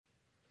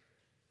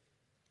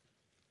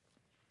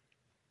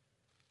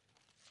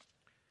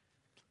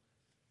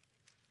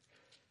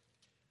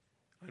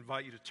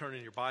invite you to turn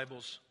in your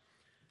Bibles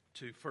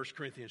to 1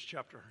 Corinthians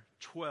chapter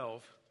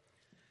 12.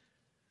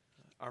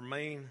 Our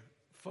main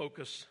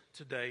focus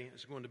today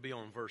is going to be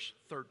on verse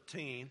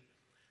 13,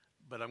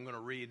 but I'm going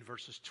to read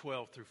verses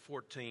 12 through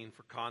 14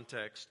 for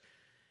context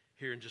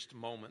here in just a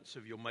moment, so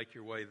if you'll make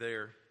your way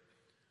there.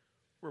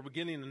 We're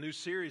beginning a new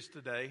series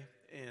today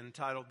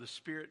entitled The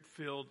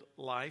Spirit-Filled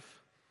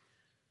Life,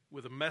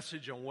 with a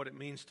message on what it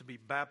means to be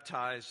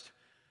baptized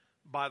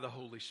by the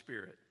Holy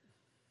Spirit.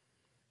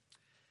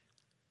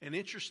 An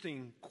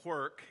interesting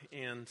quirk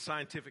in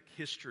scientific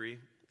history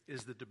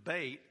is the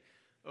debate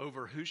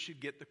over who should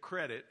get the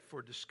credit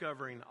for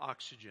discovering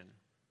oxygen.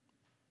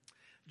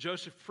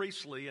 Joseph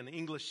Priestley, an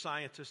English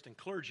scientist and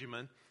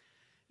clergyman,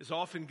 is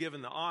often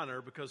given the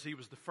honor because he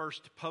was the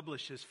first to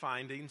publish his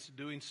findings,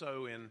 doing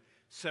so in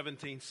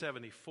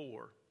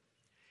 1774.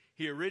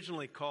 He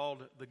originally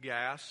called the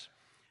gas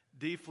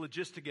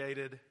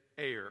dephlogisticated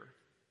air.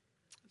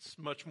 It's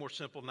much more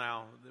simple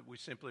now that we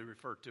simply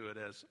refer to it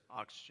as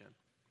oxygen.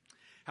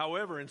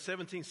 However, in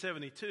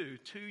 1772,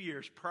 2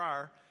 years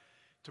prior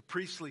to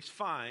Priestley's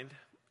find,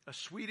 a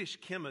Swedish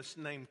chemist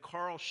named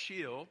Carl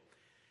Scheele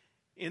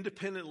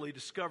independently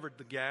discovered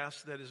the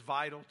gas that is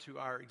vital to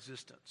our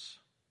existence.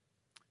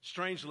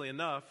 Strangely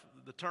enough,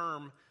 the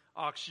term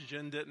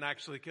oxygen didn't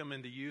actually come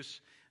into use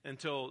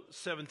until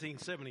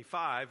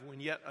 1775, when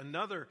yet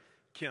another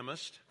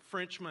chemist,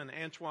 Frenchman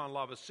Antoine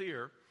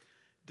Lavoisier,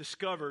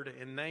 discovered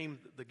and named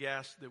the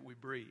gas that we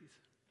breathe.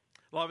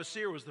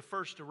 Lavoisier was the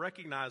first to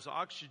recognize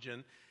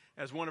oxygen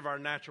as one of our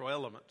natural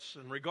elements.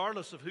 And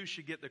regardless of who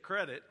should get the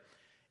credit,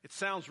 it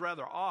sounds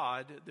rather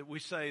odd that we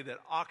say that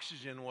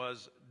oxygen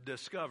was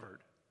discovered.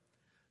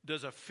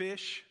 Does a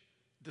fish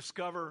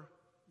discover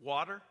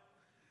water?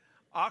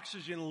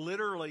 Oxygen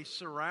literally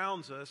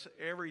surrounds us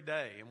every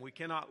day, and we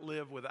cannot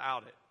live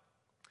without it.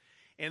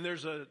 And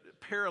there's a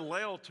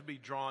parallel to be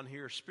drawn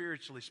here,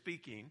 spiritually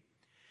speaking,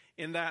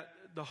 in that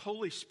the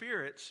Holy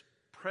Spirit's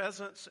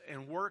presence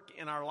and work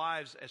in our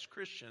lives as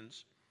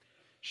Christians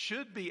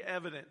should be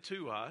evident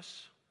to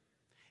us,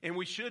 and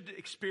we should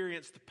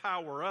experience the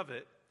power of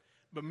it,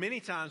 but many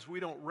times we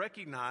don't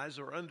recognize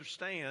or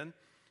understand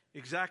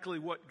exactly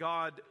what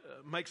God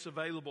makes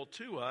available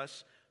to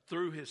us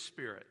through His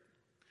Spirit.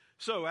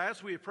 So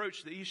as we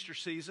approach the Easter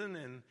season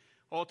and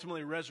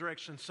ultimately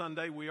Resurrection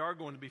Sunday, we are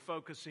going to be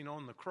focusing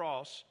on the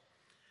cross,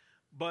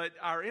 but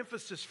our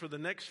emphasis for the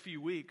next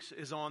few weeks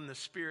is on the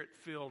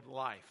Spirit-filled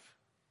life.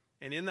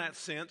 And in that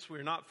sense,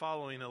 we're not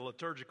following a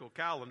liturgical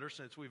calendar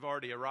since we've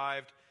already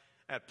arrived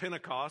at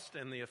Pentecost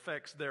and the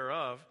effects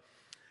thereof.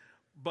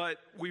 But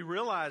we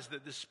realize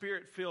that the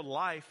Spirit-filled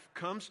life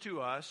comes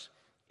to us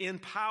in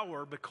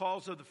power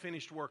because of the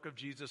finished work of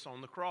Jesus on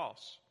the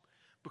cross,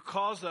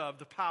 because of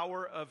the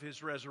power of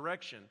His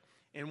resurrection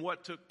and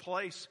what took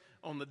place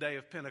on the day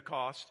of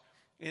Pentecost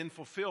in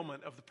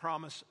fulfillment of the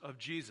promise of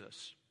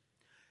Jesus.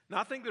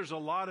 Now, I think there's a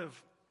lot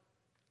of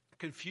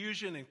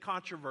confusion and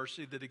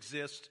controversy that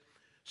exists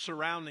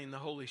surrounding the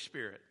Holy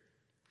Spirit.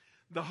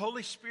 The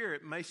Holy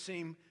Spirit may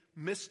seem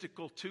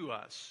mystical to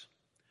us.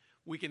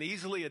 We can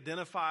easily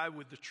identify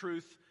with the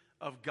truth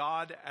of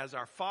God as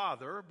our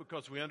Father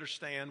because we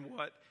understand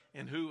what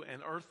and who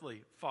an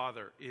earthly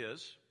father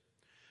is.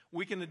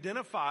 We can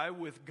identify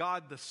with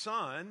God the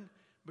Son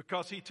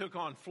because He took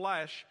on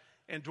flesh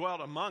and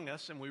dwelt among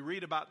us, and we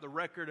read about the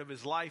record of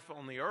His life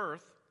on the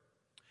earth.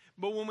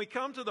 But when we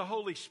come to the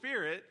Holy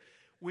Spirit,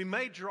 we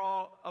may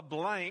draw a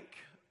blank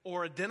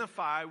or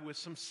identify with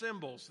some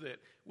symbols that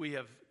we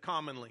have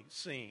commonly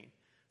seen.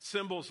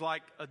 Symbols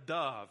like a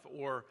dove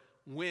or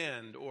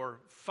wind or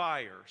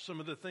fire,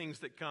 some of the things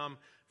that come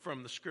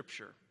from the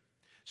Scripture.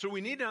 So we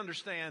need to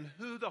understand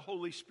who the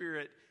Holy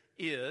Spirit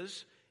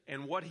is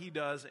and what He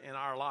does in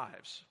our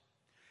lives.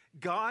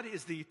 God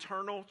is the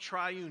eternal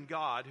triune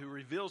God who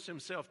reveals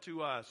Himself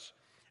to us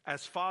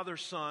as Father,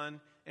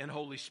 Son, and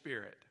Holy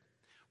Spirit,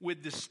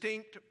 with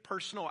distinct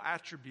personal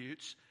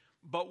attributes,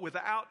 but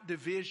without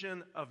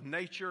division of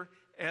nature,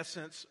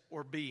 essence,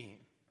 or being.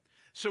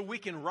 So we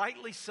can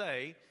rightly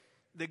say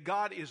that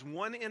God is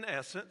one in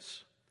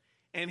essence,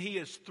 and He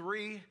is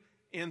three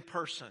in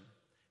person.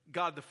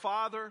 God the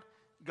Father,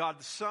 God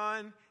the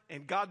Son,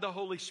 and God the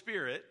Holy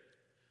Spirit,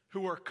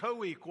 who are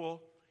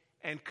co-equal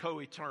and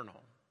co-eternal.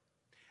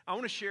 I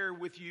want to share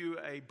with you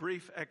a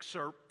brief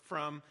excerpt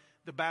from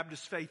the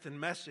Baptist Faith and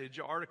Message,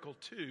 Article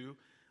 2,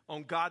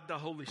 on God the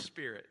Holy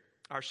Spirit,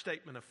 our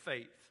statement of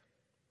faith.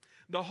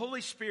 The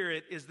Holy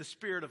Spirit is the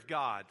Spirit of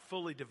God,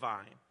 fully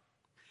divine.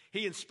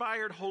 He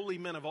inspired holy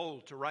men of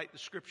old to write the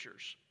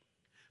Scriptures.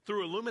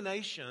 Through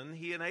illumination,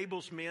 He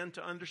enables men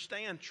to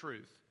understand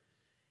truth.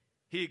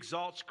 He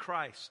exalts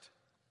Christ.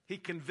 He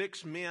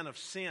convicts men of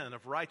sin,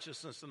 of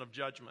righteousness, and of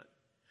judgment.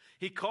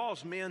 He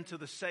calls men to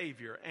the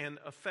Savior and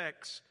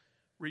effects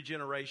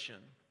regeneration.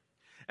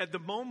 At the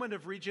moment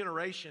of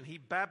regeneration, He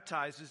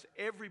baptizes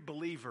every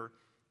believer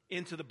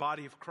into the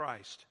body of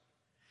Christ.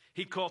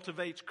 He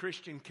cultivates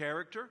Christian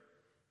character,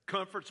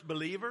 comforts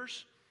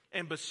believers,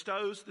 and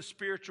bestows the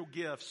spiritual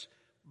gifts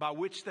by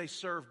which they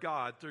serve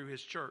God through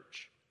His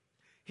church.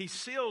 He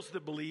seals the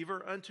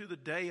believer unto the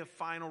day of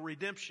final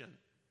redemption.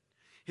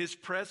 His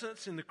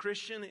presence in the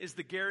Christian is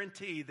the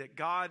guarantee that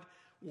God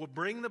will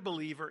bring the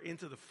believer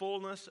into the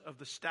fullness of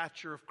the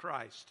stature of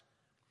Christ.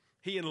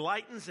 He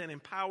enlightens and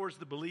empowers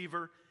the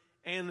believer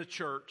and the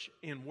church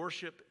in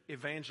worship,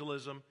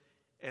 evangelism,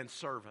 and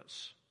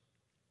service.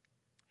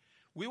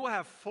 We will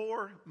have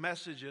 4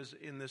 messages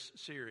in this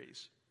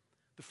series.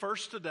 The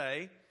first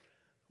today,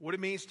 what it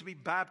means to be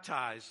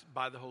baptized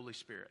by the Holy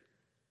Spirit.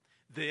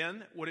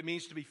 Then, what it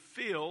means to be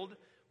filled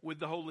with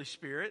the Holy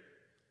Spirit,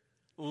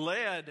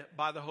 led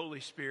by the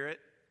Holy Spirit,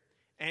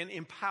 and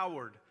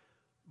empowered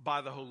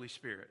by the Holy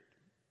Spirit.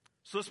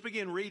 So let's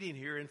begin reading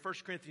here in 1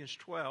 Corinthians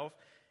 12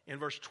 and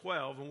verse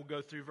 12, and we'll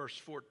go through verse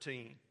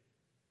 14.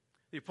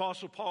 The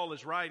Apostle Paul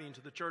is writing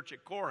to the church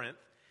at Corinth,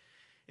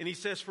 and he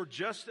says, "For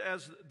just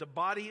as the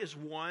body is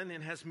one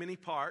and has many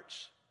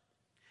parts,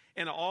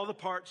 and all the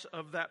parts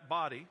of that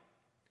body,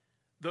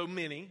 though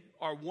many,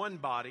 are one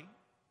body,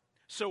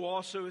 so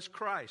also is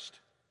Christ.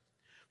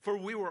 For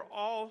we were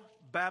all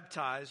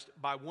baptized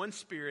by one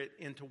Spirit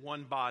into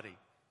one body,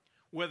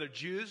 whether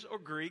Jews or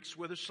Greeks,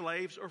 whether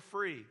slaves or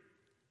free,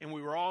 and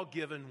we were all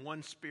given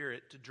one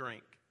Spirit to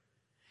drink.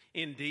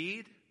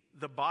 Indeed,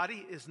 the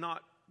body is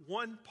not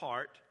one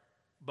part,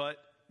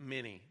 but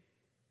many."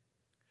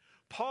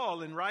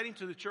 Paul, in writing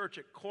to the church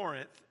at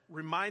Corinth,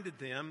 reminded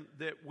them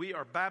that we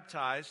are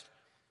baptized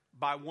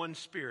by one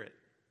Spirit.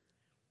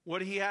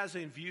 What he has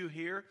in view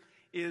here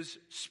is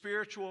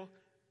spiritual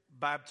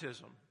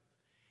baptism.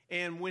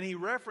 And when he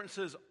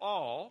references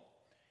all,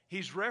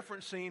 he's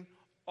referencing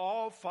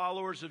all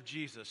followers of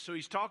Jesus. So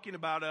he's talking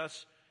about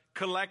us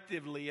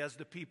collectively as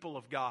the people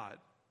of God.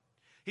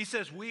 He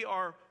says we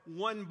are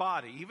one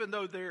body. Even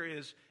though there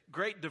is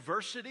great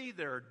diversity,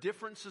 there are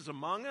differences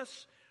among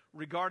us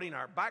regarding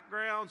our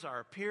backgrounds, our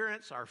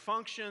appearance, our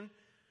function.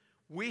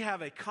 We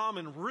have a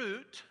common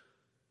root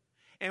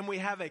and we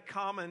have a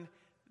common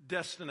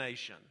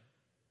destination.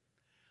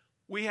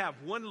 We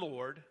have one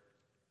Lord,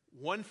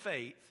 one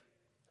faith,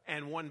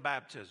 and one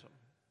baptism.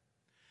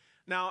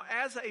 Now,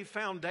 as a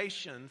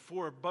foundation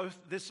for both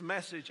this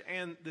message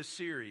and this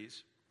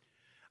series,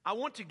 I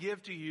want to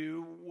give to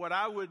you what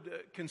I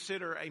would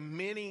consider a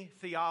mini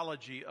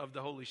theology of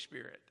the Holy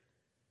Spirit.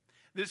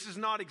 This is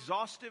not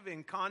exhaustive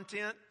in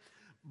content,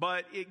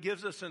 but it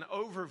gives us an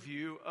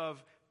overview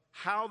of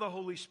how the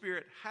Holy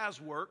Spirit has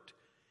worked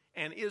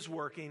and is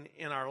working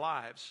in our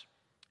lives.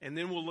 And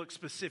then we'll look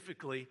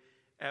specifically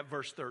at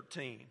verse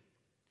 13.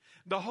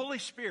 The Holy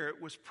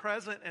Spirit was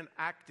present and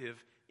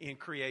active in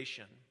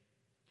creation.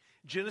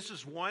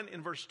 Genesis 1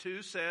 in verse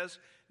 2 says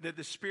that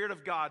the Spirit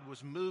of God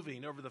was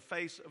moving over the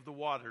face of the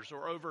waters,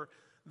 or over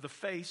the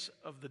face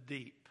of the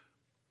deep.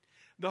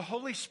 The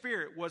Holy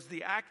Spirit was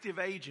the active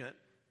agent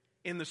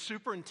in the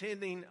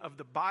superintending of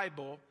the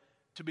Bible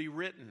to be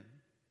written.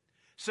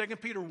 2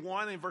 Peter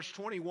 1 in verse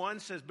 21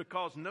 says,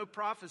 "Because no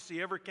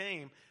prophecy ever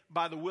came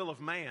by the will of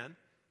man.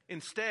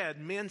 Instead,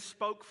 men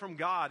spoke from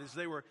God as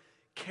they were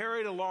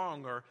carried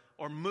along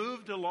or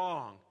moved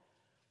along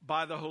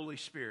by the Holy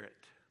Spirit."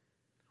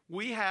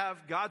 We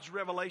have God's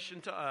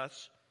revelation to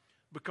us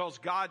because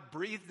God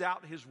breathed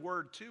out His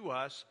word to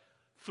us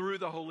through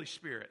the Holy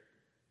Spirit.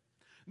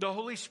 The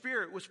Holy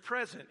Spirit was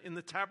present in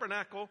the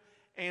tabernacle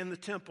and the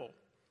temple,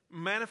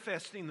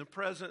 manifesting the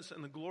presence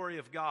and the glory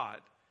of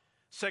God.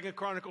 2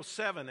 Chronicles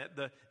 7, at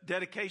the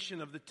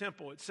dedication of the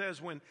temple, it says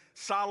when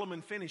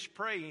Solomon finished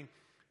praying,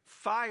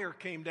 fire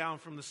came down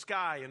from the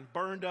sky and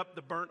burned up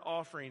the burnt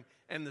offering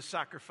and the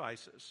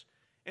sacrifices,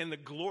 and the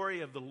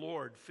glory of the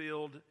Lord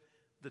filled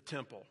the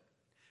temple.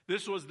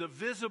 This was the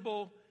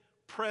visible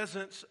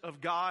presence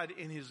of God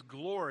in His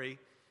glory,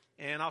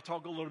 and I'll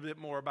talk a little bit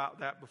more about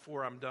that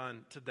before I'm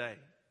done today.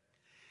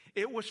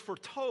 It was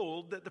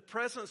foretold that the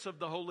presence of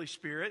the Holy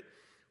Spirit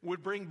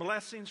would bring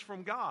blessings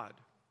from God.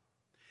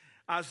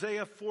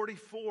 Isaiah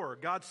 44,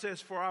 God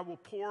says, "For I will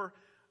pour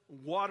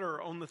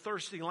water on the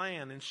thirsty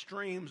land and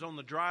streams on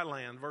the dry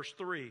land." Verse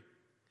 3,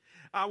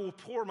 "I will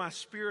pour my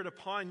Spirit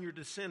upon your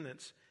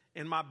descendants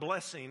and my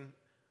blessing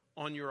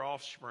on your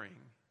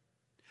offspring."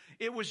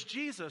 It was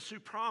Jesus who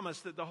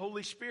promised that the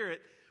Holy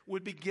Spirit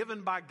would be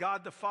given by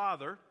God the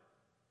Father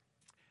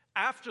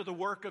after the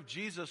work of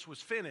Jesus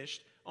was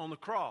finished on the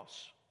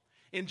cross.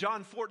 In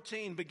John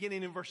 14,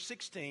 beginning in verse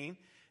 16,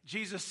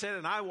 Jesus said,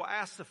 "And I will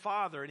ask the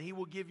Father, and He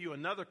will give you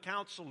another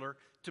counselor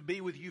to be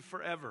with you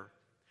forever.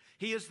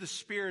 He is the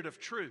Spirit of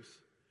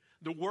truth.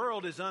 The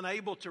world is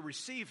unable to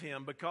receive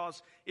Him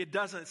because it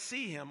doesn't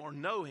see Him or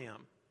know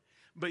Him.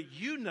 But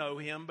you know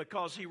Him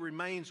because He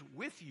remains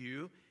with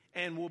you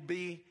and will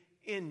be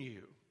in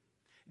you."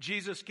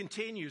 Jesus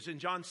continues in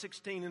John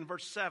 16 and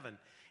verse 7,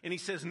 and He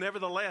says,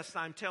 "Nevertheless,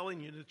 I'm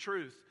telling you the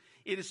truth.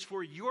 It is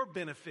for your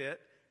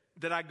benefit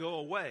that I go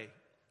away.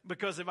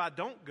 Because if I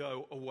don't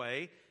go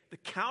away, the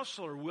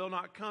counselor will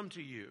not come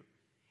to you.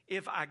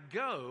 If I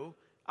go,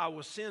 I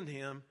will send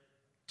him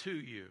to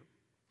you."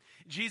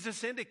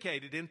 Jesus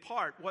indicated in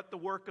part what the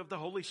work of the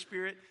Holy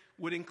Spirit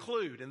would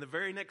include. In the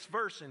very next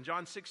verse, in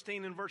John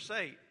 16 and verse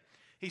 8,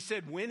 He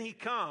said, "When He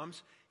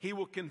comes, He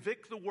will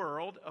convict the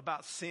world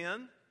about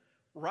sin,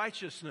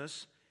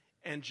 righteousness,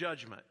 and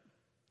judgment."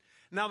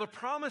 Now, the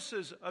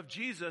promises of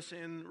Jesus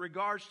in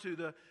regards to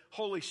the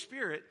Holy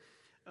Spirit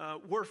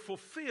were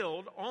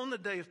fulfilled on the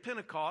day of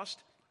Pentecost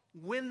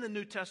when the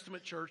New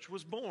Testament church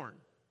was born.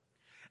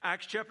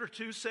 Acts chapter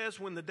 2 says,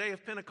 when the day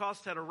of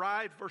Pentecost had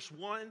arrived, verse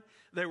 1,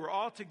 they were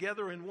all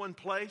together in one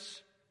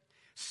place.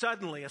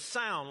 Suddenly, a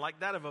sound like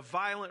that of a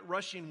violent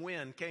rushing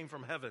wind came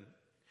from heaven,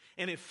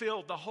 and it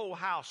filled the whole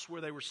house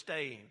where they were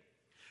staying.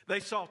 They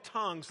saw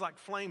tongues like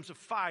flames of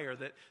fire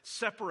that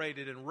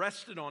separated and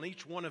rested on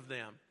each one of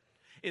them.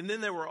 And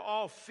then they were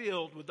all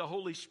filled with the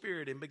Holy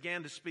Spirit and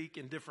began to speak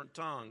in different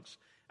tongues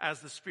as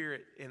the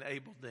Spirit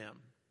enabled them.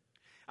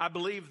 I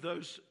believe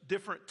those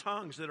different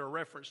tongues that are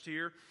referenced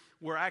here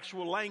were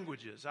actual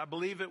languages. I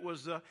believe it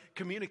was the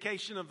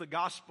communication of the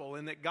gospel,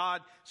 and that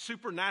God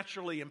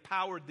supernaturally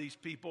empowered these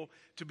people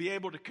to be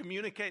able to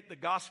communicate the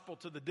gospel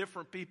to the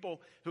different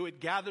people who had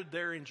gathered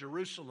there in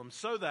Jerusalem,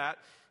 so that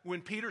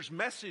when Peter's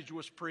message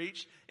was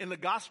preached and the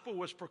gospel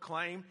was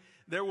proclaimed,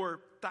 there were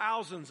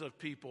thousands of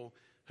people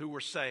who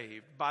were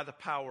saved by the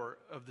power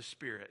of the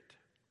Spirit.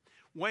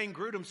 Wayne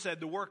Grudem said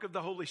the work of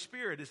the Holy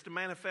Spirit is to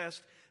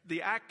manifest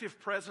the active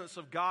presence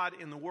of God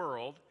in the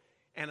world,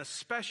 and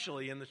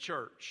especially in the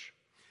church.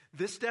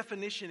 This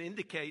definition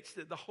indicates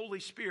that the Holy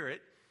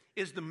Spirit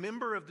is the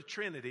member of the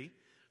Trinity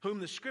whom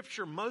the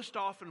Scripture most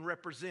often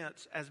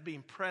represents as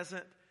being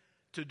present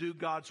to do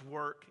God's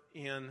work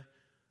in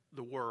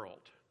the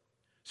world.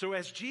 So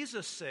as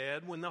Jesus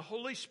said, when the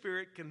Holy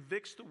Spirit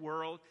convicts the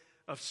world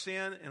of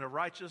sin and of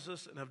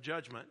righteousness and of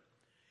judgment,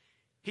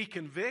 He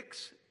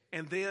convicts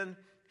and then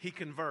He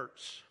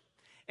converts.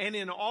 And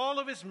in all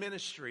of His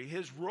ministry,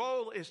 His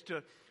role is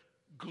to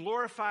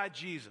glorify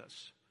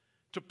Jesus,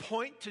 to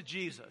point to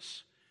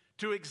Jesus,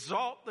 to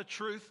exalt the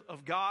truth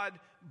of God,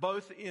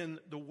 both in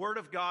the Word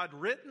of God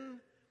written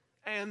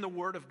and the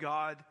Word of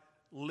God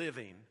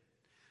living.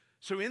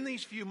 So in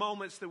these few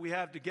moments that we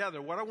have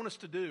together, what I want us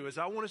to do is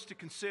I want us to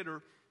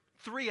consider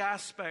three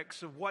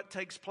aspects of what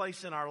takes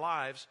place in our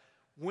lives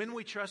when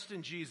we trust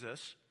in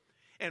Jesus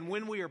and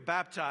when we are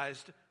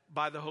baptized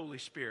by the Holy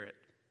Spirit.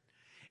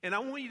 And I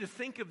want you to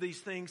think of these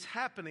things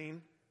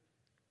happening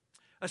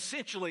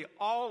essentially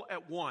all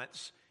at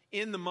once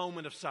in the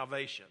moment of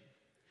salvation.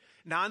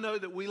 Now, I know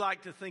that we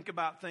like to think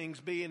about things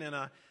being in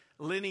a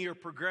linear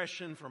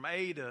progression from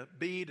A to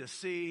B to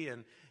C,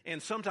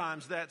 and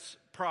sometimes that's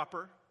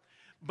proper.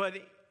 But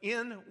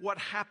in what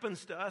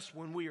happens to us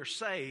when we are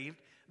saved,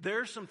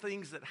 there are some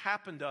things that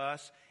happen to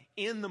us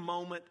in the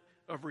moment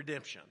of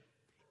redemption,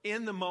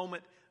 in the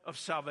moment of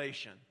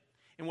salvation.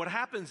 And what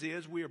happens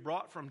is we are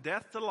brought from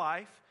death to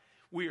life,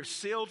 we are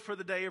sealed for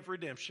the day of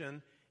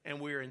redemption, and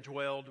we are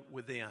indwelled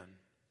within.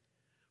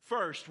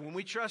 First, when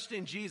we trust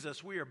in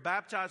Jesus, we are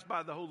baptized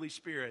by the Holy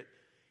Spirit,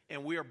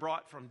 and we are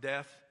brought from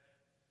death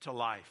to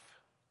life.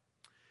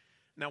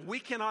 Now, we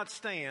cannot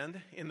stand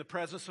in the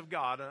presence of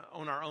God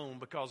on our own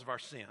because of our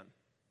sin.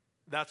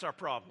 That's our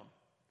problem.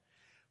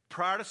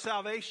 Prior to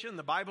salvation,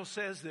 the Bible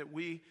says that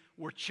we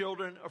were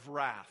children of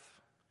wrath.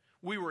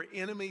 We were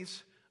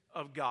enemies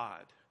of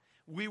God.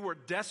 We were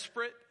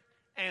desperate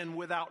and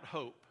without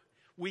hope.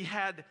 We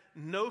had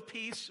no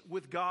peace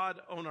with God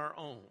on our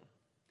own.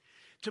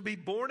 To be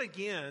born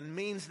again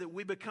means that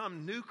we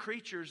become new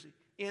creatures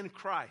in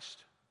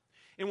Christ.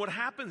 And what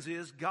happens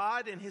is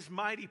God and His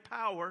mighty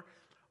power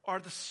are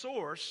the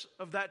source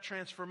of that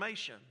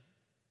transformation.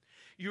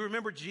 You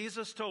remember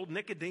Jesus told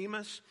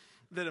Nicodemus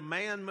that a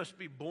man must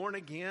be born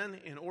again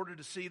in order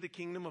to see the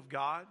kingdom of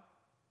God?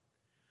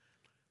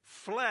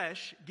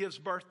 Flesh gives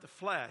birth to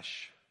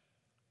flesh.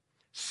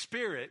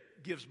 Spirit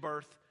gives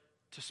birth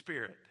to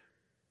spirit.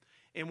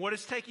 And what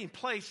is taking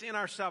place in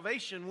our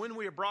salvation when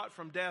we are brought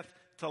from death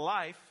to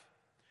life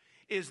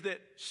is that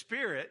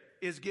spirit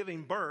is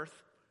giving birth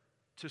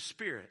to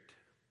spirit.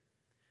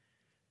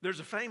 There's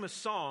a famous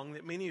song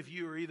that many of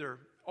you are either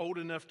old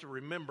enough to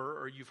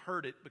remember or you've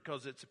heard it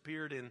because it's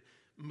appeared in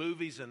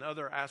movies and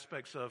other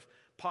aspects of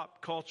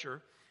pop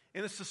culture.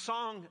 And it's the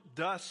song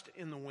Dust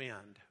in the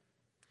Wind.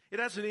 It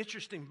has an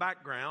interesting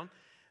background.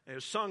 It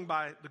was sung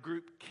by the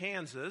group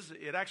Kansas.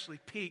 It actually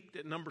peaked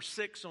at number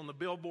 6 on the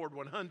Billboard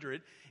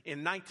 100 in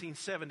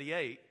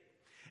 1978.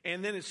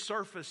 And then it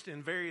surfaced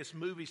in various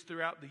movies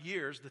throughout the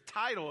years. The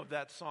title of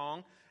that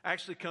song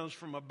actually comes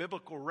from a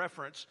biblical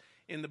reference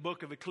in the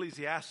book of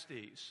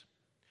Ecclesiastes.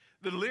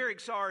 The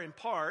lyrics are in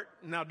part,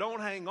 now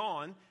don't hang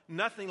on,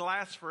 nothing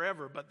lasts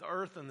forever but the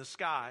earth and the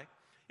sky.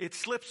 It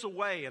slips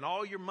away and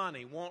all your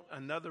money won't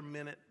another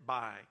minute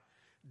buy.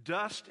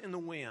 Dust in the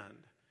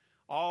wind.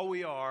 All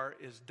we are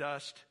is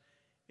dust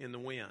in the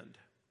wind.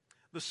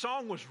 The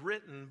song was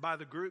written by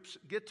the group's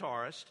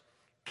guitarist,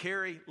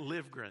 Kerry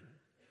Livgren.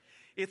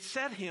 It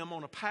set him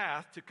on a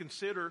path to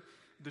consider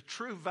the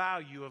true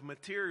value of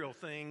material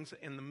things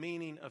and the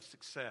meaning of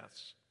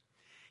success.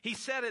 He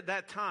said at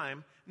that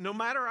time, no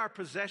matter our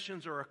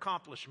possessions or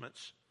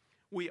accomplishments,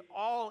 we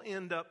all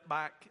end up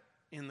back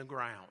in the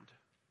ground.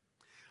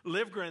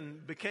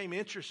 Livgren became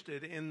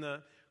interested in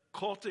the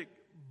cultic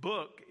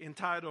book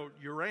entitled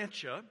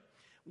Urantia,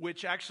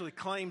 which actually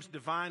claims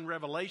divine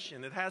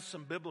revelation. It has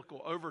some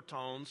biblical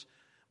overtones,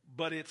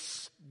 but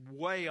it's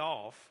way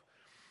off.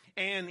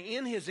 And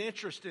in his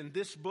interest in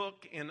this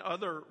book and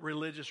other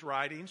religious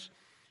writings,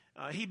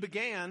 he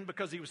began,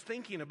 because he was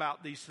thinking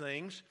about these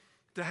things,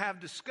 to have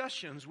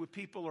discussions with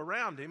people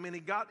around him. And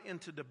he got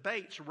into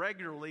debates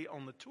regularly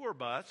on the tour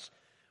bus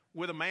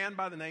with a man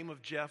by the name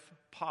of Jeff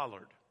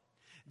Pollard.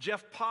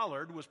 Jeff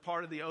Pollard was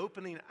part of the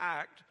opening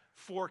act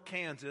for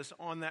Kansas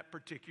on that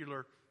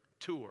particular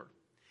tour.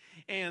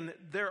 And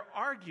they're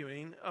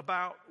arguing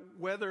about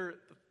whether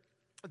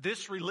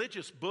this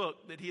religious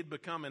book that he had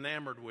become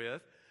enamored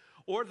with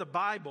or the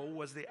Bible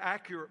was the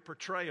accurate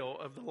portrayal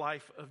of the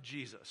life of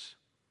Jesus.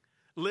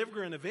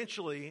 Livgren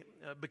eventually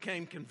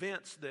became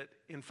convinced that,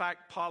 in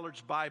fact,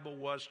 Pollard's Bible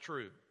was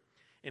true.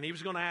 And he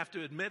was going to have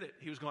to admit it.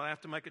 He was going to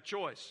have to make a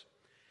choice.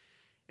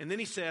 And then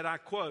he said, I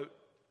quote,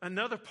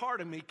 "Another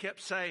part of me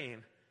kept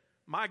saying,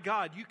 'My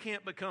God, you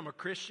can't become a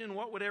Christian.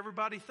 What would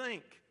everybody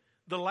think?'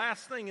 The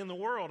last thing in the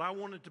world I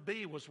wanted to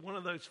be was one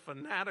of those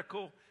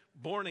fanatical,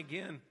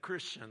 born-again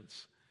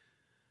Christians."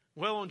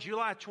 Well, on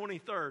July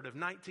 23rd of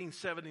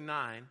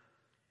 1979,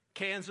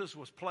 Kansas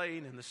was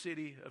playing in the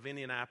city of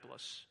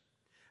Indianapolis.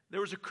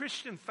 There was a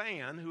Christian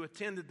fan who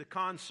attended the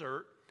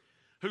concert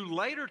who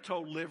later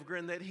told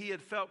Livgren that he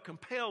had felt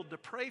compelled to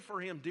pray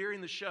for him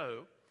during the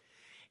show,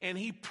 and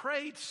he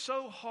prayed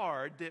so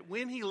hard that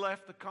when he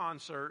left the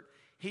concert,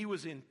 he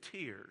was in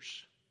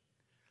tears.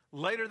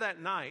 Later that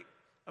night,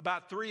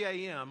 about 3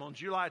 a.m. on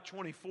July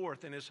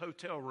 24th in his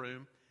hotel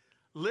room,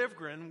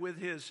 Livgren, with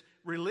his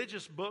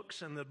religious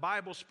books and the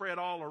Bible spread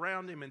all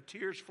around him and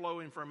tears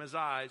flowing from his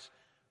eyes,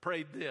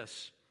 prayed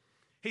this.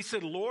 He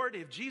said, "Lord,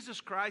 if Jesus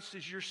Christ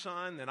is your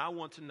Son, then I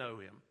want to know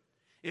him.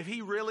 If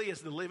he really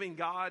is the living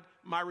God,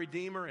 my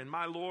Redeemer and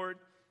my Lord,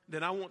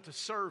 then I want to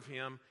serve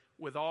him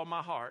with all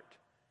my heart."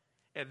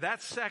 At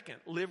that second,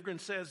 Livgren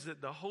says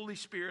that the Holy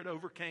Spirit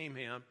overcame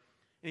him,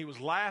 and he was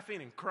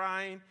laughing and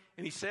crying,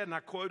 and he said, and I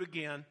quote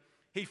again,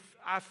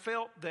 I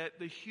felt that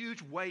the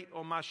huge weight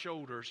on my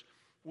shoulders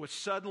was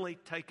suddenly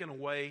taken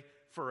away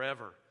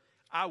forever.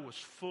 I was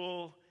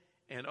full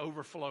and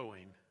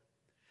overflowing.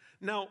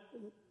 Now,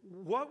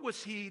 what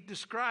was he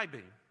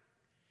describing?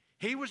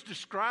 He was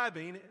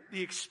describing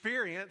the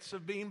experience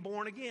of being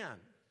born again.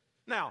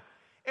 Now,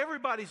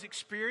 everybody's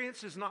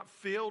experience is not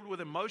filled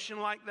with emotion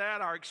like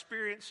that. Our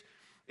experience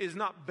is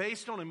not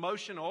based on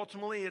emotion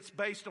ultimately. It's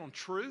based on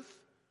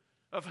truth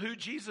of who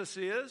Jesus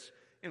is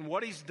and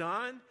what he's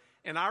done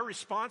and our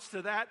response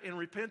to that in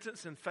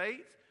repentance and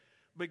faith.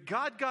 But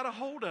God got a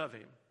hold of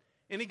him.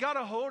 And he got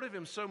a hold of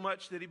him so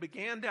much that he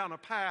began down a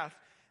path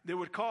that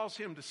would cause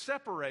him to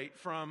separate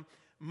from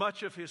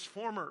much of his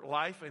former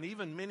life and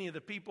even many of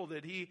the people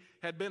that he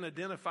had been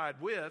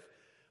identified with,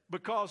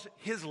 because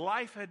his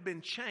life had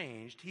been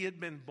changed. He had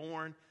been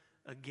born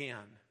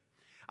again.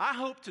 I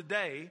hope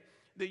today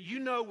that you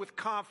know with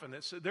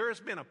confidence that there has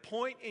been a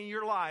point in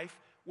your life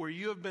where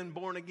you have been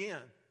born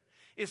again.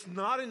 It's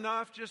not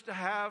enough just to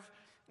have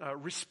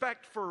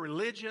respect for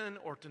religion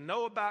or to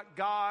know about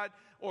God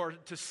or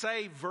to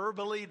say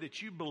verbally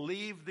that you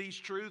believe these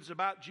truths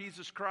about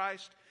Jesus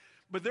Christ.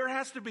 But there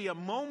has to be a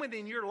moment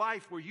in your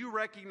life where you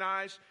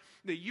recognize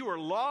that you are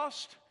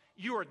lost,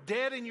 you are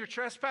dead in your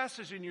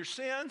trespasses and your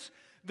sins.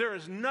 There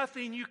is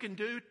nothing you can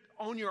do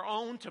on your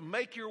own to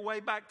make your way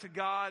back to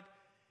God.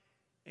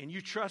 And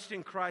you trust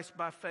in Christ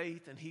by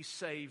faith and he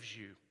saves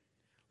you.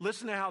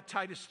 Listen to how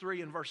Titus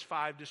 3 and verse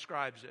 5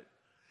 describes it.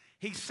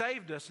 He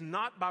saved us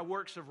not by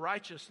works of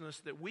righteousness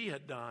that we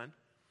had done,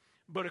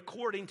 but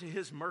according to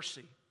his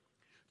mercy,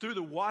 through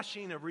the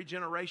washing of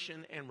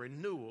regeneration and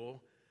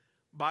renewal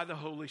by the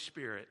Holy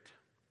Spirit.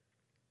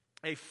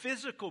 A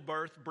physical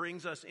birth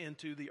brings us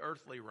into the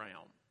earthly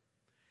realm.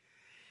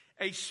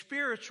 A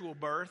spiritual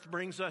birth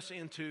brings us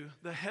into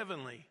the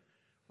heavenly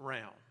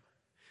realm.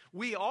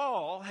 We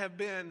all have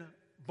been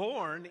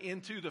born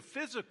into the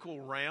physical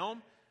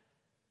realm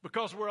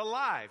because we're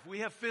alive. We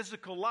have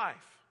physical life.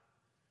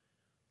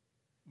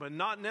 But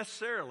not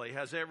necessarily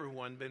has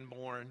everyone been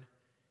born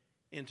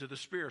into the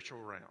spiritual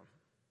realm.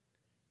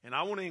 And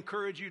I want to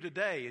encourage you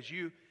today as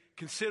you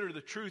consider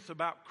the truth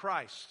about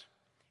Christ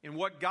and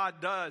what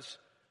God does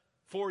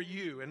for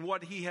you and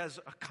what he has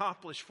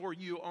accomplished for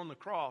you on the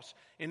cross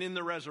and in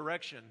the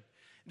resurrection,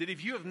 that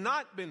if you have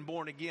not been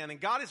born again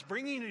and God is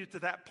bringing you to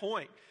that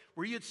point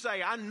where you'd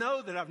say, I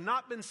know that I've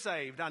not been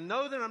saved. I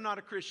know that I'm not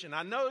a Christian.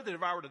 I know that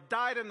if I were to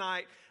die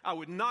tonight, I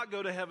would not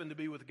go to heaven to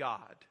be with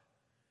God.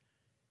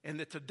 And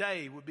that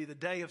today would be the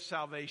day of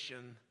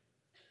salvation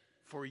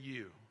for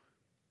you.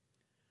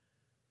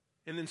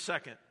 And then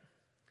second,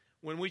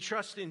 when we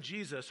trust in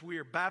Jesus, we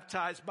are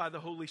baptized by the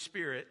Holy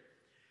Spirit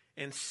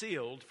and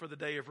sealed for the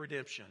day of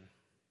redemption.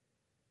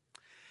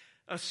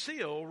 A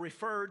seal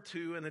referred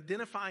to an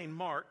identifying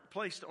mark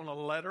placed on a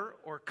letter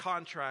or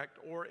contract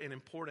or an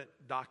important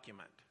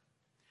document.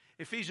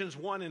 Ephesians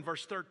 1 and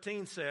verse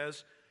 13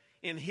 says,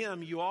 in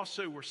him you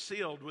also were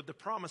sealed with the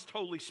promised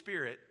Holy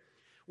Spirit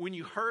when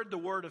you heard the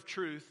word of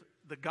truth,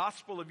 the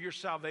gospel of your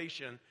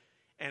salvation,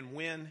 and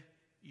when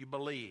you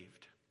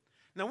believed.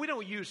 Now, we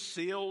don't use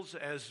seals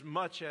as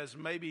much as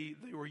maybe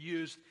they were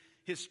used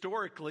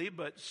historically,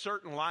 but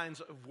certain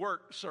lines of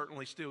work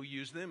certainly still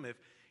use them. If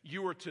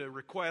you were to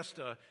request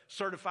a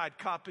certified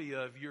copy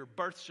of your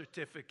birth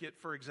certificate,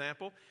 for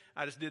example.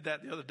 I just did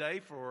that the other day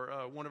for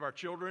one of our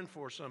children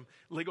for some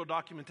legal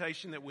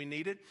documentation that we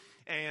needed.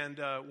 And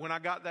when I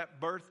got that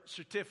birth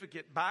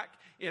certificate back,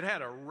 it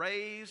had a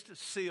raised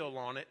seal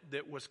on it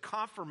that was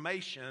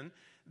confirmation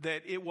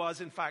that it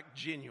was, in fact,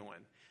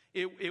 genuine.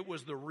 It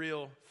was the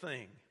real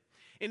thing.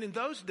 And in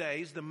those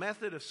days, the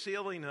method of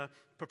sealing a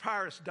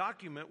papyrus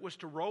document was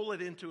to roll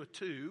it into a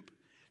tube,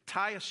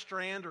 tie a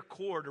strand or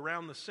cord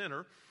around the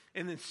center,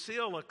 and then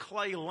seal a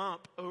clay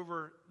lump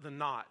over the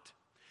knot.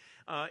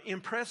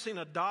 Impressing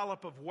a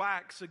dollop of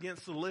wax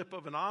against the lip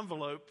of an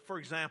envelope, for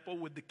example,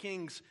 with the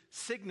king's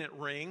signet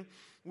ring,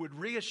 would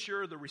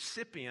reassure the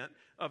recipient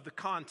of the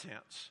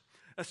contents.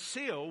 A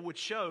seal would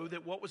show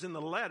that what was in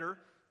the letter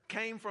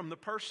came from the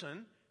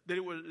person that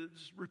it was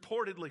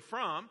reportedly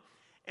from,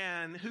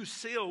 and whose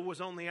seal was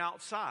on the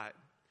outside.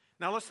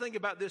 Now let's think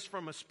about this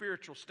from a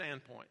spiritual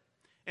standpoint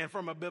and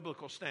from a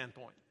biblical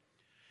standpoint.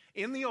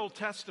 In the Old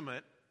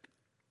Testament,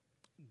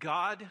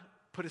 God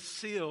put a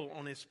seal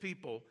on his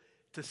people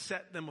to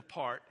set them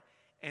apart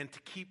and to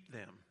keep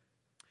them.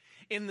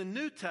 In the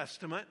New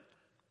Testament,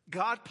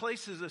 God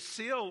places a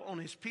seal on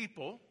his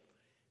people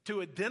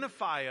to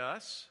identify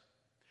us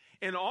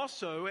and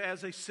also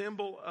as a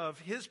symbol of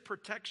his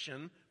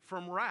protection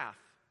from wrath.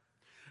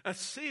 A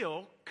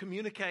seal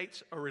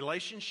communicates a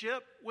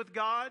relationship with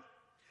God,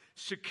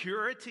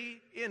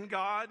 security in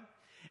God,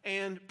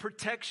 and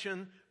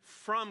protection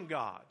from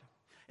God.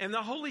 And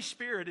the Holy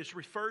Spirit is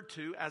referred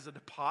to as a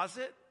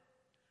deposit,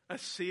 a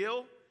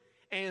seal,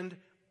 and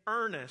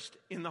earnest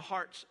in the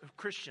hearts of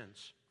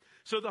Christians.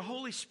 So the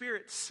Holy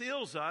Spirit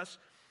seals us,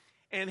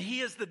 and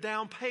he is the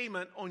down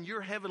payment on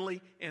your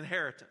heavenly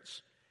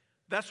inheritance.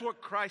 That's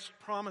what Christ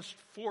promised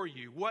for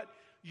you, what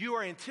you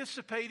are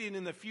anticipating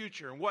in the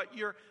future, and what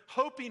you're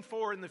hoping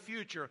for in the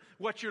future,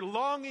 what you're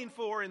longing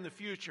for in the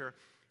future.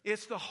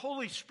 It's the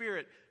Holy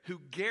Spirit who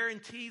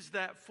guarantees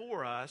that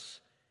for us,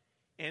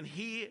 and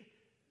he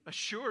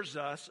assures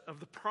us of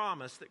the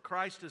promise that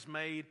Christ has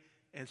made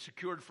and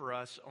secured for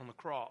us on the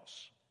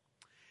cross.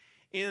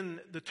 In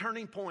the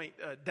Turning Point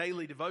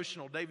daily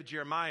devotional, David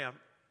Jeremiah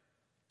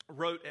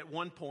wrote at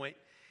one point,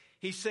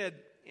 he said,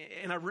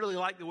 and I really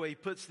like the way he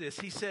puts this,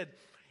 he said,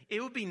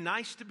 "It would be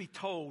nice to be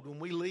told when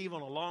we leave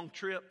on a long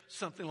trip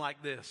something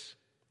like this.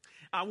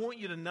 I want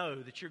you to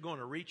know that you're going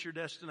to reach your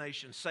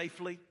destination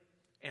safely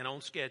and on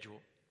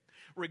schedule.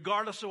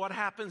 Regardless of what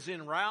happens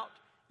en route,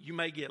 you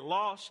may get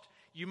lost.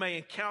 You may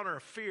encounter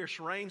a fierce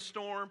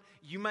rainstorm.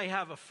 You may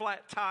have a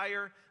flat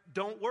tire.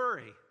 Don't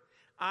worry.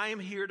 I am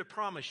here to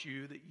promise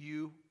you that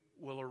you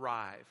will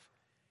arrive."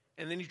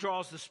 And then he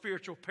draws the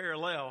spiritual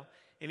parallel,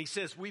 and he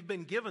says, we've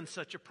been given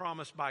such a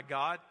promise by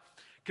God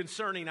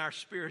concerning our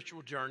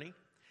spiritual journey.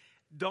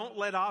 Don't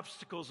let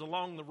obstacles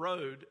along the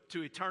road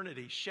to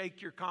eternity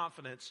shake your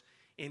confidence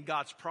in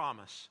God's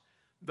promise.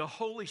 The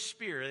Holy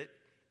Spirit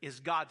is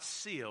God's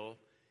seal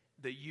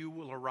that you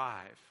will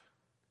arrive.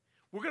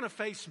 We're going to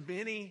face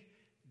many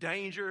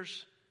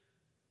dangers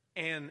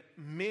and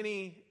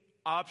many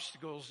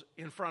obstacles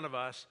in front of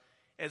us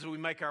as we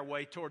make our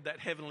way toward that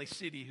heavenly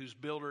city whose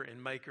builder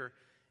and maker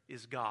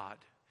is God.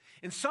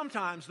 And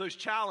sometimes those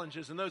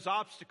challenges and those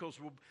obstacles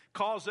will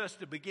cause us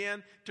to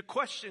begin to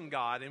question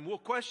God, and we'll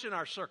question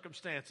our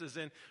circumstances,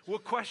 and we'll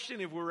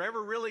question if we're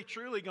ever really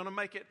truly going to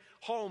make it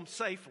home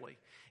safely.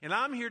 And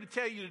I'm here to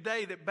tell you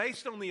today that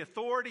based on the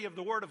authority of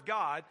the Word of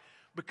God,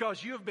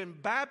 because you have been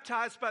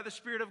baptized by the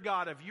Spirit of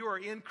God, if you are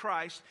in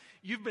Christ,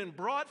 you've been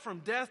brought from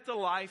death to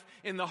life,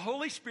 and the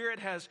Holy Spirit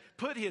has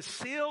put his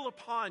seal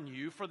upon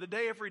you for the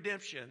day of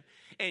redemption,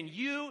 and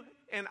you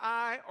and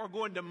I are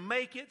going to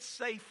make it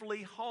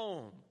safely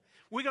home.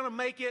 We're going to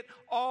make it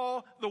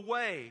all the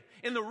way.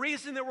 And the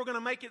reason that we're going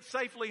to make it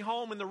safely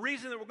home and the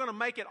reason that we're going to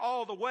make it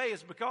all the way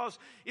is because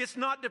it's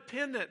not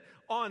dependent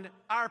on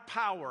our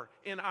power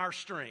and our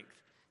strength.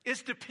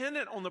 It's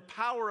dependent on the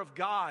power of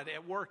God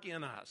at work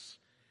in us.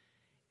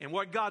 And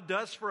what God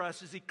does for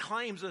us is he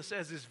claims us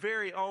as his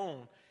very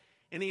own,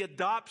 and he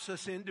adopts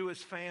us into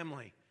his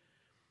family.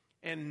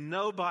 And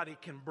nobody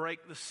can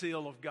break the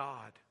seal of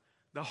God.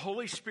 The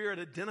Holy Spirit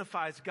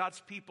identifies God's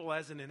people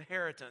as an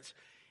inheritance,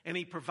 and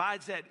he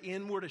provides that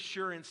inward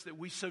assurance that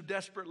we so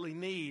desperately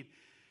need,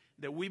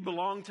 that we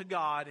belong to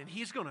God, and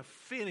he's going to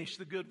finish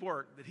the good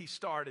work that he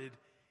started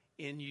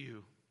in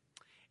you.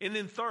 And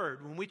then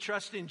third, when we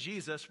trust in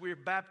Jesus, we are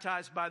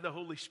baptized by the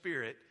Holy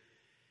Spirit,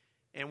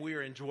 and we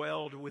are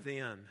indwelled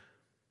within.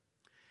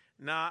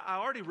 Now, I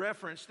already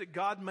referenced that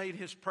God made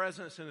his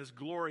presence and his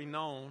glory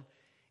known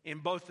in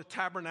both the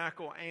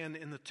tabernacle and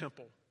in the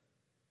temple.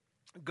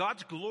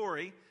 God's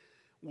glory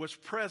was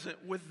present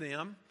with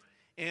them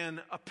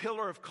in a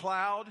pillar of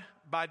cloud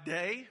by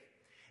day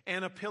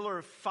and a pillar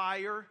of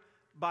fire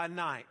by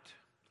night.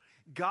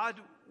 God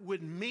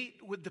would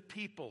meet with the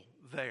people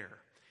there.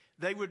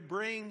 They would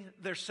bring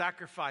their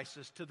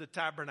sacrifices to the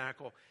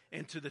tabernacle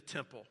and to the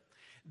temple.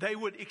 They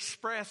would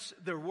express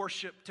their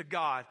worship to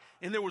God.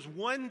 And there was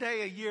one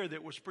day a year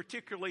that was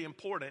particularly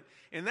important.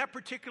 And that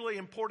particularly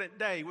important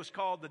day was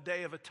called the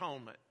Day of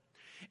Atonement.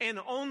 And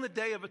on the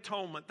Day of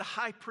Atonement, the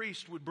high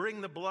priest would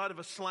bring the blood of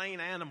a slain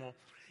animal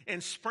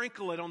and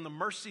sprinkle it on the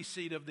mercy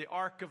seat of the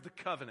Ark of the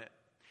Covenant.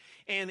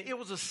 And it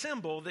was a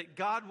symbol that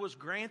God was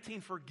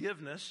granting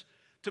forgiveness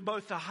to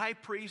both the high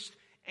priest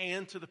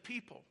and to the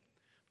people.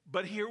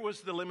 But here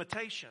was the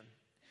limitation.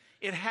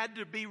 It had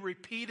to be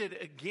repeated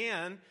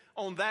again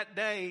on that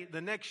day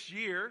the next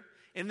year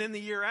and then the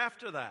year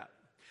after that.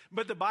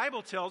 But the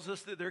Bible tells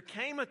us that there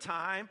came a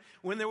time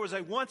when there was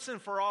a once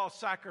and for all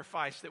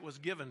sacrifice that was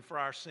given for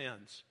our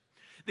sins.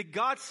 That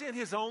God sent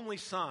His only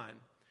Son,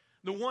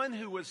 the one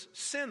who was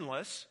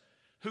sinless,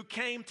 who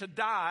came to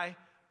die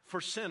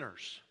for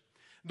sinners.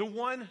 The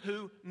one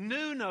who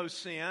knew no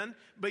sin,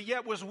 but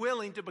yet was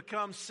willing to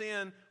become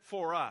sin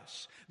for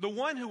us. The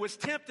one who was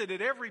tempted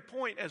at every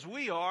point as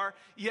we are,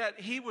 yet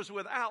He was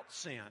without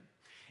sin.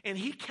 And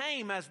He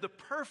came as the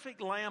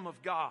perfect Lamb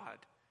of God.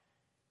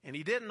 And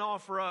He didn't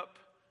offer up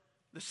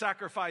the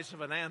sacrifice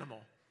of an animal.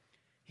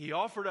 He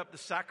offered up the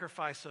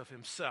sacrifice of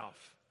Himself.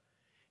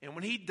 And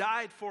when He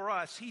died for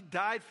us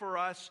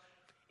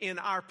in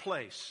our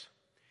place.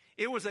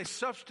 It was a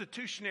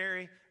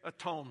substitutionary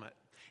atonement.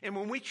 And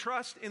when we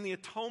trust in the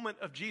atonement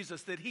of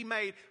Jesus, that He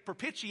made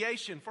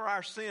propitiation for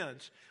our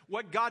sins,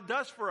 what God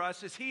does for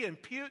us is He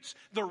imputes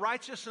the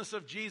righteousness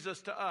of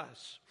Jesus to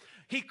us.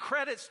 He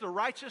credits the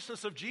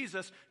righteousness of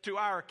Jesus to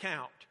our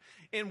account.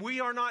 And we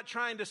are not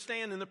trying to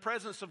stand in the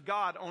presence of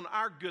God on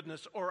our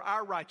goodness or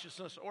our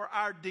righteousness or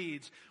our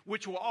deeds,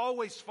 which will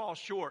always fall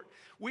short.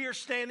 We are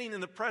standing in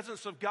the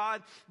presence of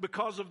God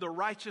because of the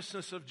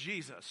righteousness of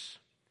Jesus.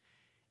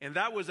 And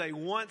that was a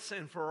once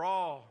and for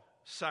all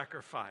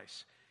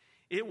sacrifice.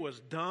 It was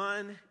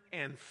done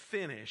and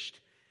finished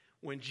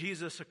when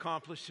Jesus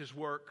accomplished His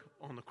work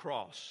on the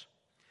cross.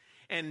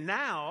 And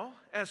now,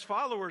 as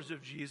followers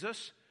of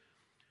Jesus,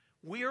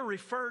 we are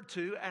referred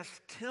to as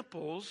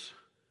temples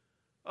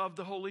of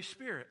the Holy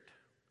Spirit.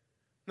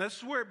 This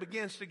is where it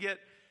begins to get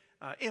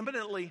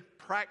eminently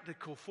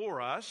practical for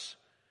us,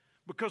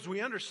 because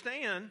we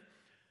understand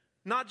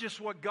not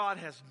just what God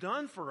has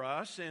done for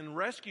us in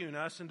rescuing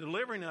us and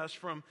delivering us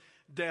from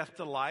death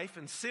to life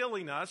and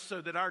sealing us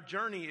so that our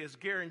journey is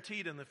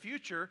guaranteed in the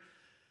future,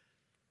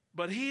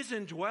 but He's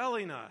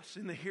indwelling us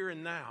in the here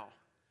and now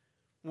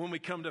when we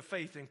come to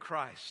faith in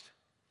Christ.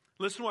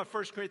 Listen to what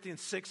 1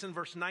 Corinthians 6 and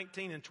verse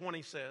 19 and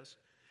 20 says.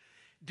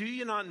 Do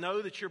you not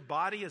know that your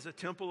body is a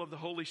temple of the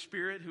Holy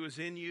Spirit who is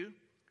in you,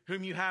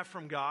 whom you have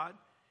from God,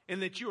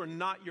 and that you are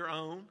not your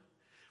own?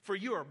 For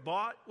you are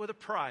bought with a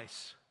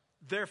price.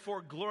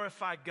 Therefore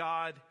glorify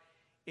God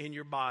in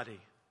your body.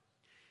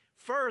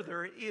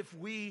 Further, if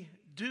we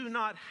do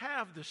not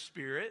have the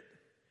Spirit,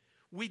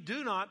 we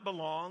do not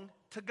belong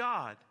to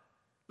God.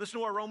 Listen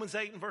to what Romans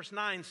 8 and verse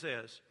 9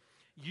 says.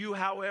 You,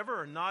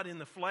 however, are not in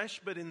the flesh,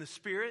 but in the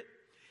Spirit,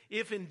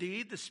 if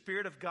indeed the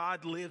Spirit of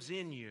God lives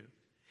in you.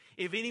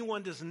 If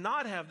anyone does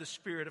not have the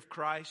Spirit of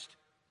Christ,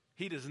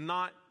 he does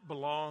not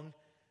belong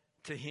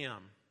to Him.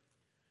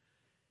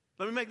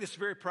 Let me make this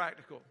very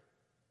practical.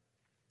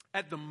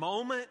 At the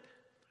moment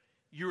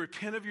you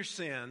repent of your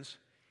sins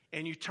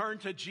and you turn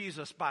to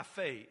Jesus by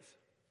faith,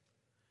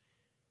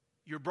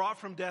 you're brought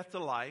from death to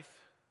life,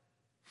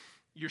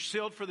 you're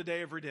sealed for the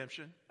day of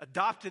redemption,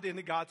 adopted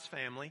into God's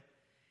family,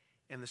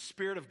 and the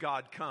Spirit of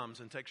God comes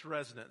and takes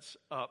residence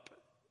up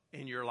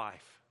in your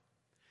life.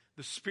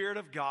 The Spirit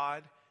of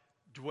God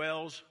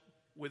dwells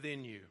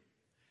within you.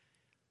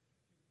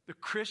 The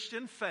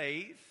Christian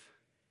faith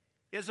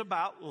is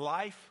about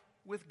life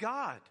with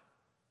God.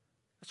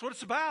 That's what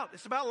it's about.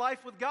 It's about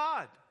life with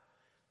God.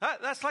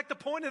 That's like the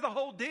point of the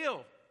whole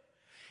deal.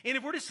 And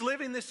if we're just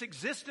living this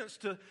existence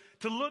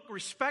to look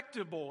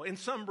respectable in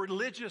some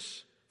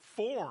religious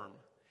form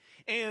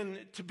and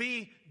to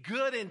be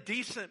good and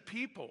decent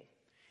people,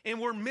 and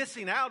we're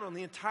missing out on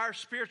the entire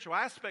spiritual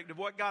aspect of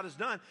what God has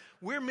done,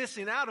 we're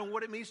missing out on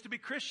what it means to be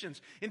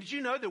Christians. And did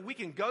you know that we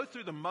can go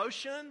through the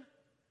motions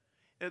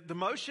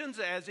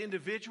as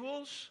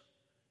individuals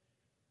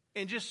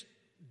and just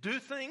do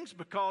things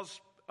because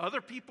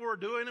other people are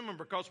doing them and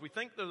because we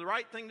think they're the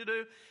right thing to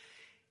do,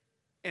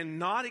 and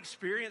not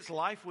experience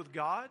life with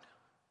God?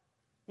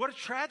 What a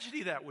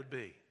tragedy that would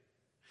be.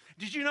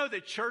 Did you know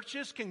that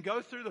churches can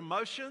go through the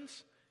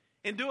motions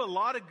and do a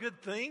lot of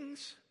good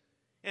things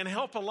and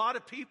help a lot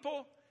of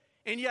people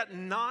and yet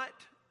not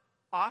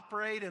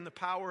operate in the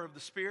power of the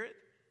Spirit?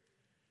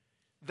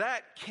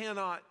 That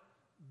cannot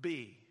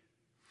be.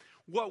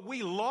 What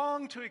we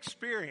long to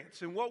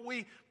experience and what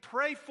we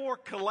pray for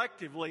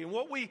collectively and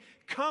what we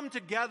come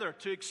together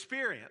to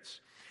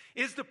experience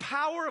is the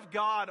power of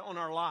God on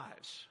our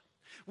lives.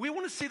 We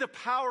want to see the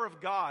power of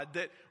God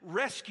that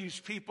rescues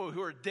people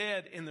who are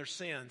dead in their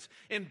sins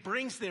and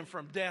brings them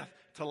from death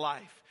to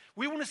life.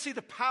 We want to see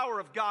the power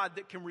of God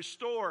that can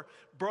restore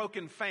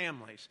broken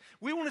families.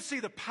 We want to see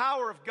the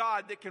power of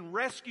God that can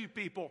rescue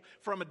people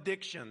from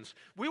addictions.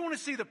 We want to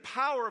see the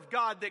power of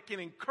God that can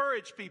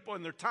encourage people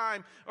in their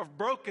time of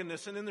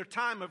brokenness and in their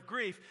time of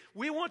grief.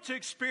 We want to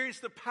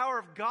experience the power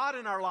of God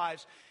in our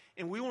lives,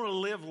 and we want to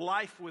live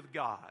life with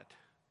God.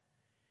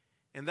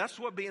 And that's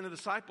what being a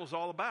disciple is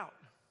all about.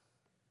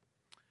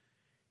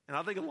 And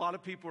I think a lot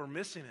of people are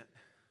missing it.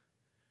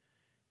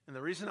 And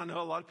the reason I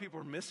know a lot of people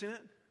are missing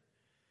it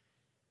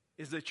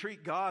is they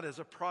treat God as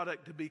a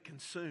product to be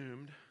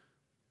consumed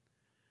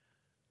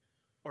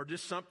or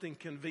just something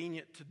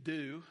convenient to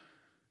do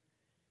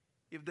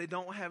if they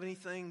don't have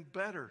anything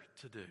better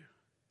to do.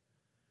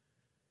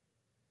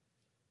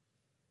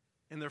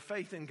 And their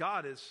faith in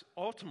God is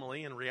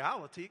ultimately, in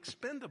reality,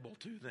 expendable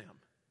to them.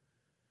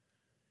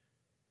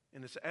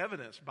 And it's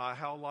evidenced by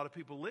how a lot of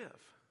people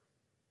live.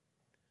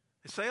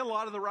 They say a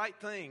lot of the right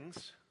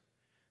things.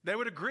 They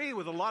would agree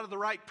with a lot of the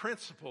right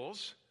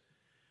principles.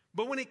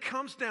 But when it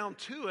comes down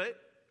to it,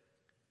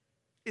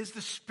 is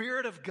the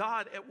Spirit of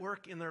God at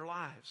work in their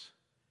lives?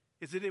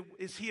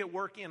 Is He at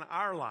work in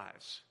our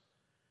lives?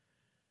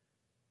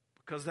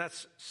 Because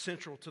that's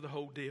central to the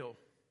whole deal.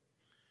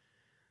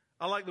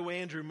 I like the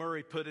way Andrew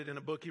Murray put it in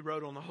a book he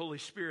wrote on the Holy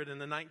Spirit in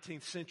the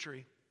 19th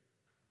century.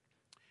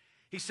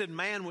 He said,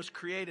 man was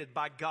created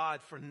by God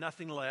for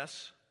nothing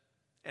less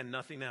and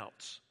nothing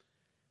else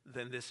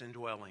than this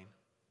indwelling.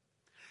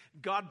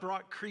 God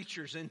brought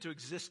creatures into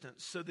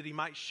existence so that He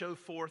might show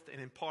forth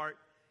and impart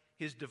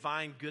His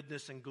divine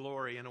goodness and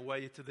glory in a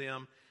way to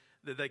them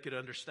that they could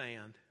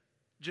understand.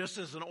 Just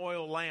as an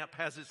oil lamp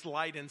has its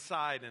light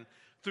inside and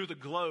through the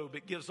globe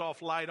it gives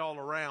off light all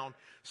around,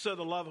 so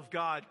the love of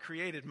God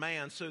created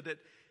man so that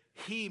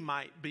he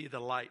might be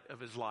the light of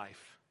his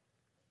life.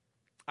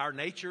 Our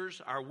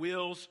natures, our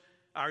wills,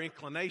 our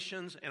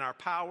inclinations, and our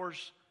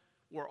powers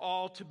were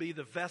all to be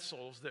the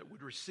vessels that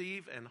would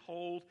receive and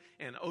hold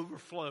and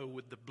overflow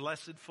with the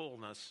blessed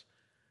fullness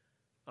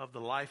of the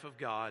life of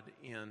God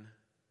in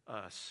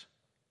us.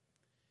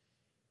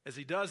 As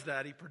He does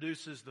that, He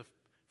produces the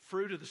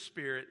fruit of the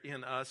Spirit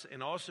in us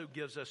and also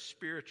gives us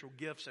spiritual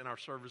gifts in our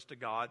service to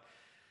God,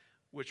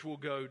 which we'll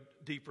go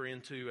deeper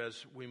into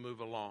as we move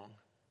along.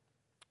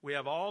 We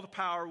have all the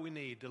power we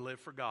need to live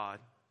for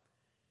God,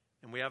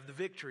 and we have the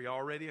victory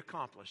already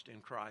accomplished in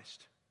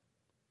Christ.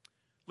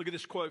 Look at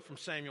this quote from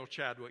Samuel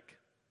Chadwick.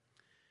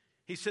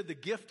 He said, "The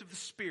gift of the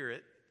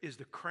Spirit is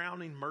the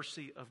crowning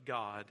mercy of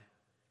God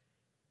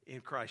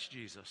in Christ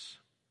Jesus.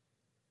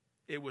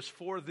 It was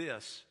for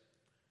this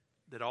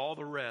that all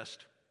the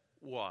rest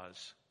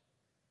was."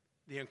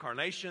 The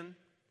incarnation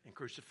and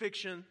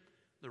crucifixion,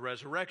 the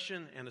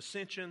resurrection and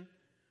ascension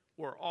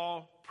were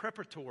all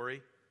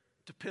preparatory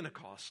to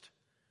Pentecost.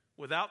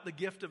 Without the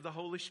gift of the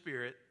Holy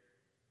Spirit,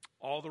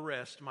 all the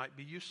rest might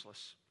be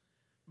useless.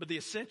 But the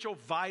essential,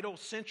 vital,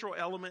 central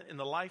element in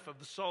the life of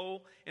the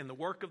soul and the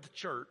work of the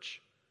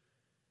church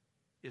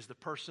is the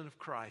person of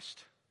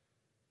Christ.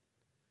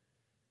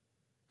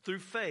 Through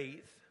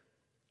faith,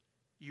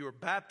 you are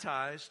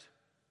baptized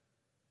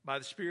by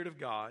the Spirit of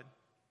God,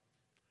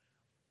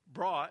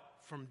 brought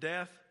from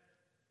death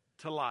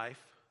to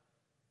life,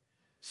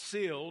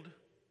 sealed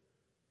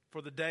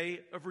for the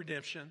day of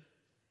redemption,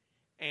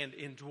 and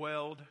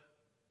indwelled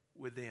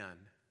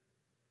within.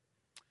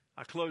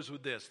 I close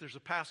with this. There's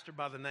a pastor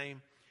by the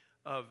name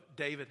of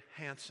David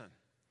Hanson,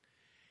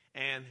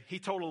 and he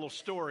told a little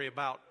story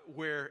about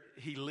where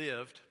he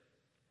lived.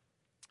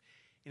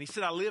 And he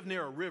said, "I live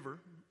near a river."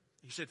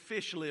 He said,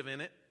 "Fish live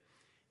in it,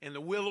 and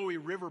the willowy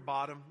river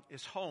bottom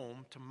is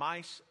home to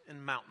mice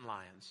and mountain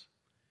lions."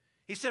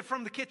 He said,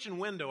 "From the kitchen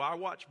window, I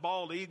watch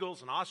bald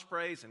eagles and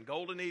ospreys and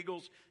golden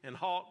eagles and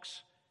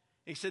hawks."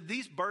 He said,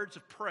 "These birds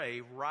of prey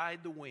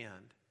ride the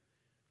wind.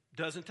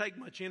 Doesn't take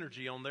much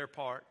energy on their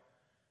part.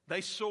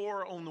 They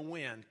soar on the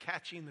wind,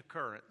 catching the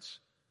currents.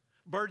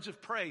 Birds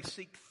of prey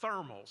seek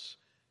thermals,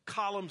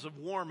 columns of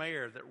warm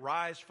air that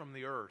rise from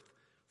the earth,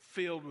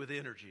 filled with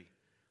energy.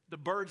 The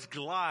birds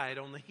glide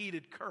on the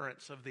heated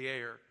currents of the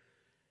air,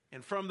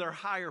 and from their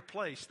higher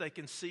place, they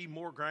can see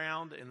more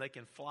ground and they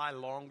can fly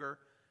longer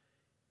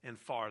and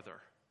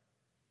farther."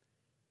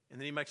 And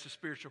then he makes a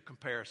spiritual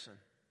comparison.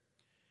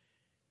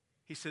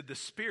 He said, "The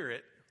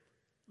Spirit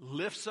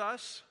lifts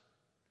us,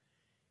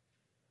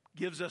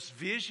 gives us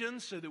vision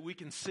so that we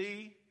can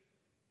see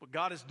what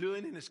God is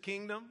doing in His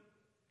kingdom,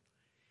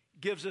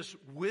 gives us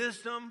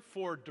wisdom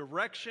for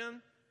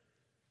direction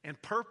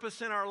and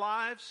purpose in our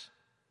lives,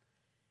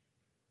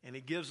 and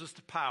He gives us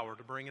the power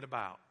to bring it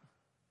about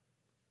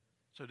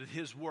so that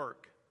His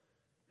work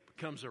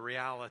becomes a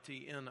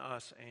reality in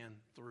us and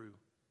through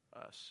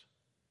us."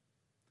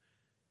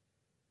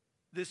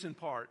 This, in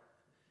part,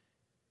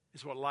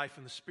 is what life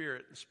in the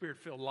Spirit, the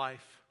Spirit-filled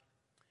life,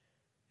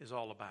 is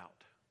all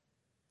about.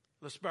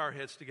 Let's bow our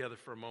heads together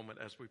for a moment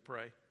as we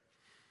pray.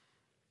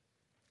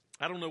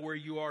 I don't know where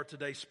you are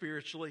today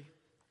spiritually.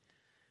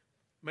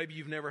 Maybe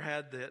you've never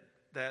had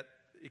that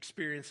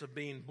experience of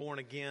being born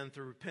again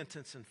through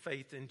repentance and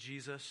faith in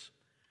Jesus.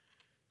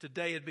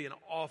 Today would be an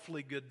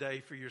awfully good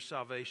day for your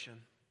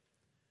salvation.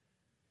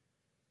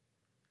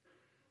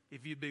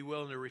 If you'd be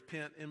willing to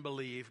repent and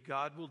believe,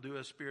 God will do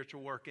a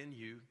spiritual work in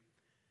you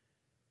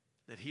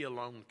that He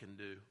alone can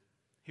do.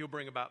 He'll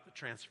bring about the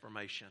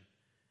transformation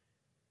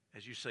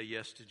as you say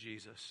yes to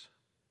Jesus.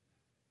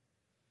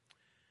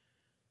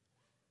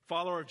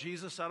 Follower of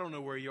Jesus, I don't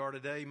know where you are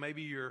today.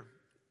 Maybe you're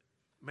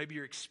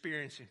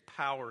experiencing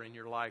power in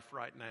your life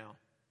right now.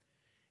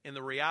 and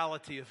the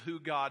reality of who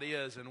God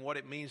is and what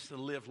it means to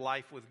live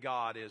life with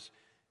God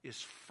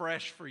is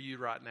fresh for you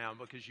right now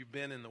because you've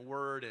been in the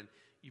Word and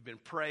you've been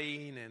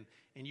praying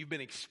and you've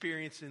been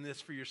experiencing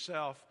this for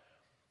yourself.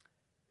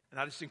 And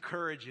I just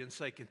encourage you and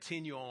say,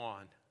 continue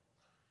on.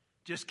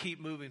 Just keep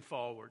moving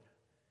forward.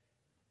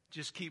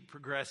 Just keep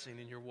progressing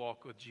in your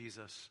walk with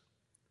Jesus.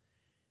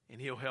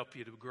 And He'll help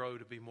you to grow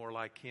to be more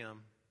like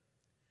Him.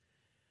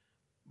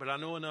 But I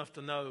know enough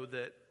to know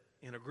that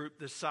in a group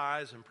this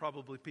size and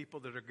probably people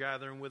that are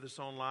gathering with us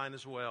online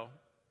as well,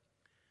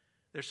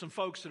 there's some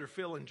folks that are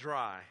feeling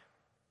dry.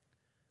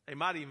 They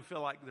might even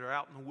feel like they're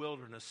out in the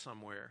wilderness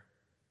somewhere.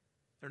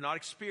 They're not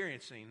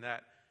experiencing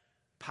that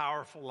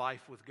powerful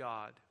life with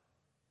God.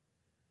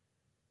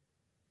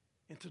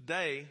 And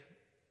today,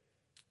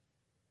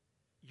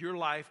 your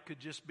life could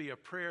just be a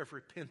prayer of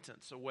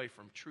repentance away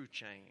from true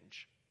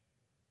change.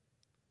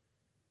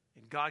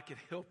 And God could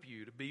help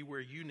you to be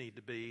where you need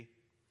to be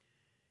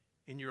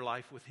in your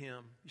life with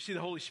Him. You see,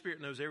 the Holy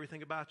Spirit knows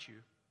everything about you.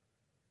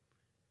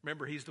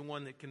 Remember, He's the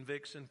one that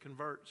convicts and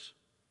converts.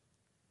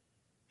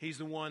 He's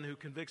the one who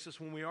convicts us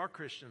when we are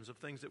Christians of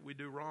things that we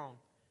do wrong.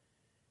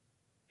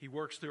 He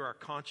works through our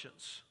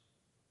conscience.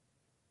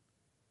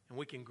 And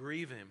we can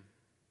grieve Him.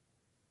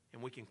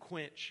 And we can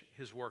quench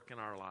His work in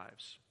our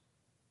lives.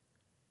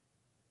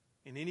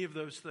 And any of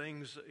those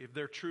things, if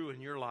they're true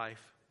in your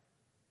life,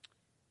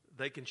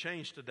 they can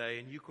change today.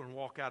 And you can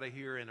walk out of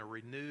here in a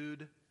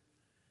renewed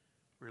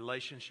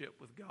relationship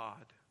with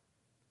God.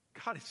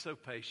 God is so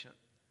patient.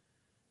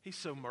 He's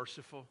so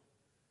merciful.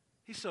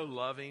 He's so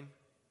loving.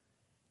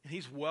 And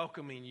He's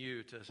welcoming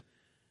you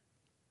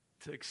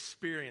to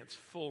experience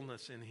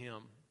fullness in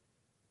Him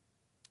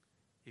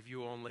if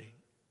you only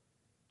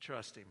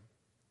trust Him.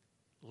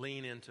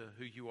 Lean into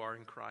who you are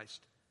in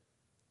Christ.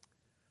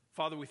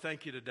 Father, we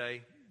thank You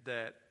today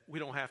that we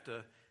don't have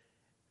to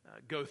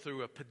go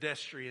through a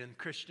pedestrian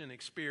Christian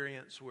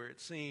experience where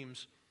it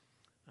seems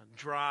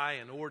dry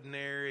and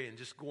ordinary and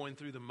just going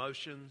through the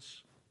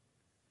motions.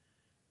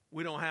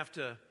 We don't have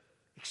to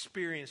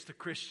experience the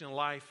Christian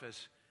life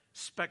as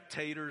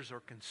spectators or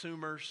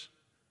consumers.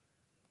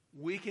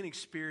 We can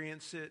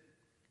experience it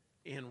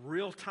in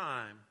real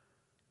time,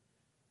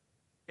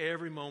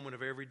 every moment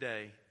of every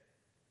day,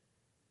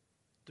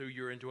 through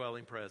Your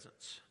indwelling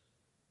presence.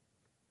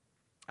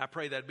 I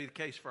pray that'd be the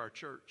case for our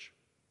church.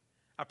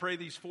 I pray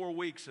these 4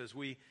 weeks as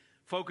we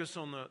focus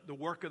on the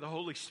work of the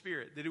Holy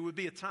Spirit, that it would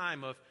be a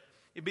time of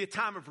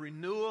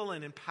renewal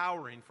and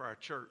empowering for our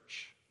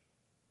church.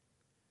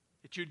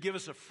 That You'd give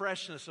us a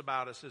freshness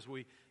about us as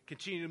we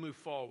continue to move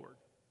forward.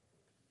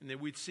 And that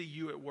we'd see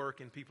You at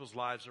work in people's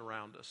lives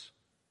around us.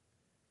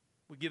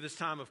 We give this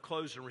time of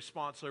close and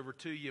response over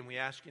to You, and we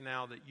ask You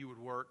now that You would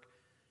work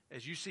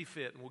as You see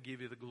fit, and we'll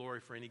give You the glory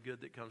for any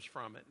good that comes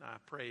from it. And I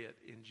pray it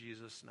in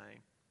Jesus'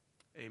 name.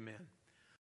 Amen.